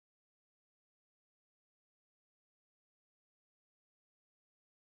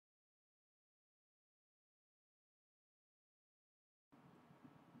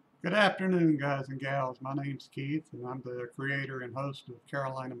Good afternoon, guys and gals. My name's Keith, and I'm the creator and host of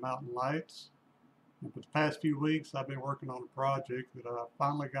Carolina Mountain Lights. And for the past few weeks, I've been working on a project that I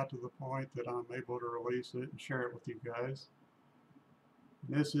finally got to the point that I'm able to release it and share it with you guys.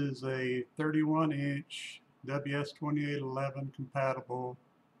 And this is a 31-inch WS2811 compatible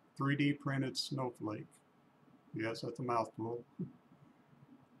 3D printed snowflake. Yes, that's a mouthful.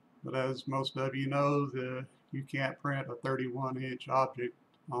 But as most of you know, you can't print a 31-inch object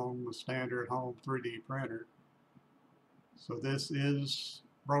on the standard home 3D printer. So this is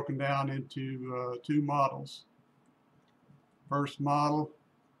broken down into two models. First model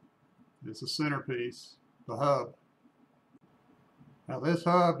is the centerpiece, the hub. Now this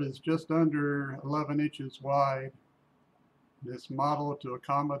hub is just under 11 inches wide. It's modeled to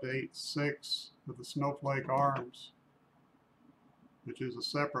accommodate 6 of the snowflake arms, which is a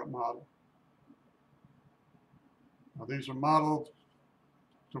separate model. Now these are modeled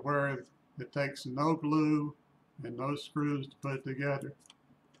to where it takes no glue and no screws to put it together.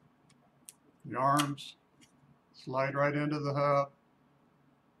 The arms slide right into the hub.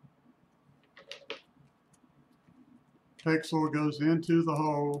 Pixel goes into the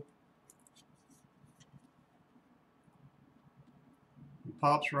hole and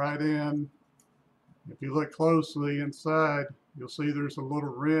pops right in. If you look closely inside, you'll see there's a little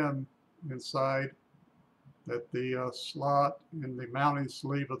rim inside that the slot in the mounting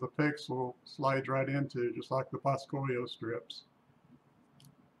sleeve of the pixel slides right into, just like the Pascoyo strips.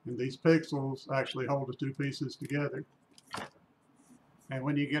 And these pixels actually hold the two pieces together. And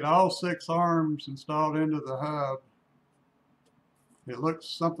when you get all 6 arms installed into the hub, it looks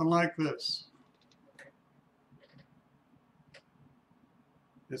something like this.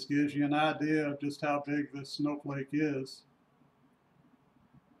 This gives you an idea of just how big this snowflake is.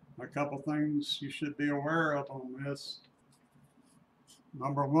 A couple things you should be aware of on this.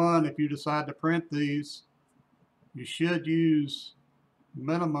 Number one, if you decide to print these, you should use a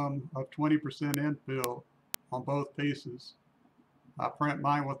minimum of 20% infill on both pieces. I print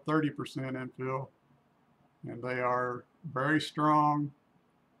mine with 30% infill, and they are very strong,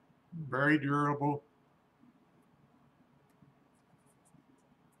 very durable.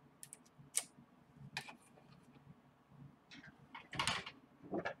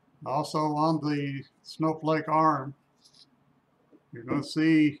 Also on the snowflake arm, you're going to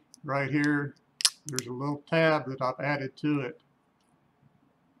see right here, there's a little tab that I've added to it.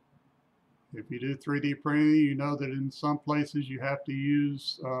 If you do 3D printing, you know that in some places you have to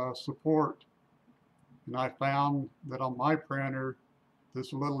use support. And I found that on my printer,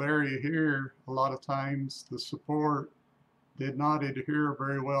 this little area here, a lot of times the support did not adhere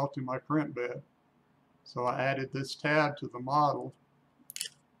very well to my print bed. So I added this tab to the model.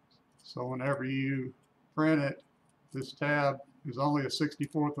 So whenever you print it, this tab is only a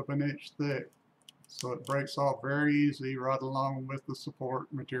 1/64 of an inch thick. So it breaks off very easy right along with the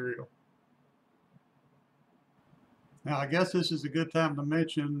support material. Now I guess this is a good time to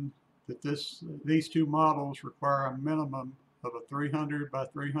mention that these two models require a minimum of a 300 by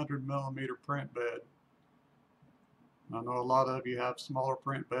 300 millimeter print bed. I know a lot of you have smaller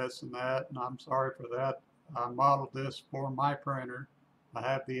print beds than that, and I'm sorry for that. I modeled this for my printer. I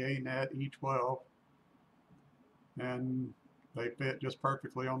have the ANET E12, and they fit just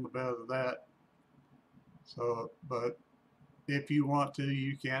perfectly on the bed of that. So, but if you want to,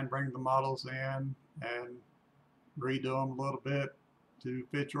 you can bring the models in and redo them a little bit to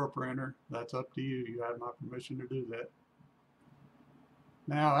fit your printer. That's up to you. You have my permission to do that.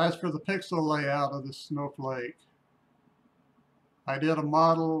 Now, as for the pixel layout of the snowflake, I did a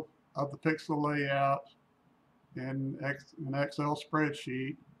model of the pixel layout in an Excel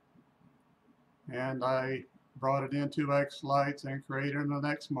spreadsheet, and I brought it into X-Lights and created an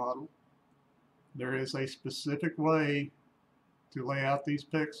X model. There is a specific way to lay out these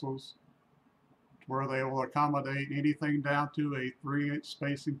pixels where they will accommodate anything down to a 3-inch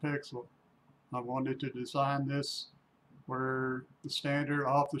spacing pixel. I wanted to design this where the standard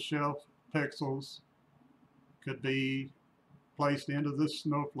off-the-shelf pixels could be placed into this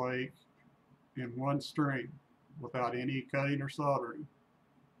snowflake in one string without any cutting or soldering.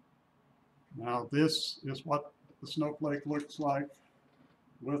 Now this is what the snowflake looks like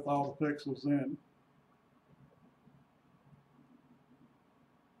with all the pixels in.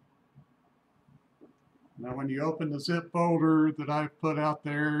 Now when you open the zip folder that I've put out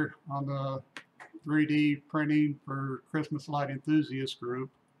there on the 3D printing for Christmas light enthusiast group,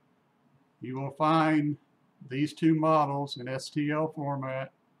 you will find these two models in STL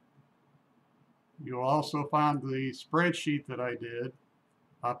format. You'll also find the spreadsheet that I did,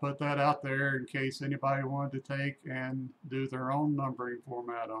 I put that out there in case anybody wanted to take and do their own numbering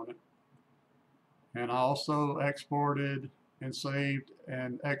format on it. And I also exported and saved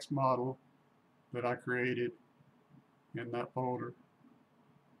an X model that I created in that folder.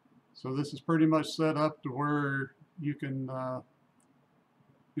 So this is pretty much set up to where you can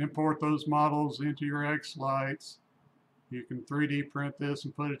import those models into your X Lights. You can 3D print this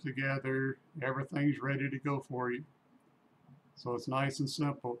and put it together. Everything's ready to go for you. So it's nice and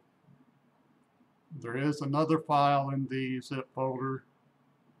simple. There is another file in the zip folder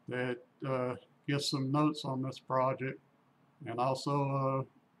that gives some notes on this project and also a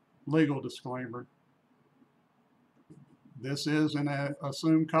legal disclaimer. This is an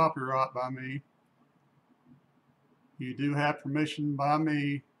assumed copyright by me. You do have permission by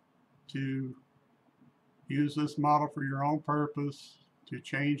me to use this model for your own purpose, to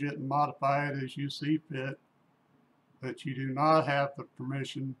change it and modify it as you see fit, but you do not have the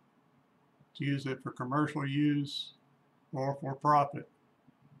permission to use it for commercial use or for profit.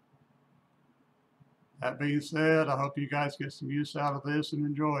 That being said, I hope you guys get some use out of this and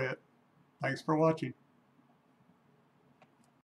enjoy it. Thanks for watching.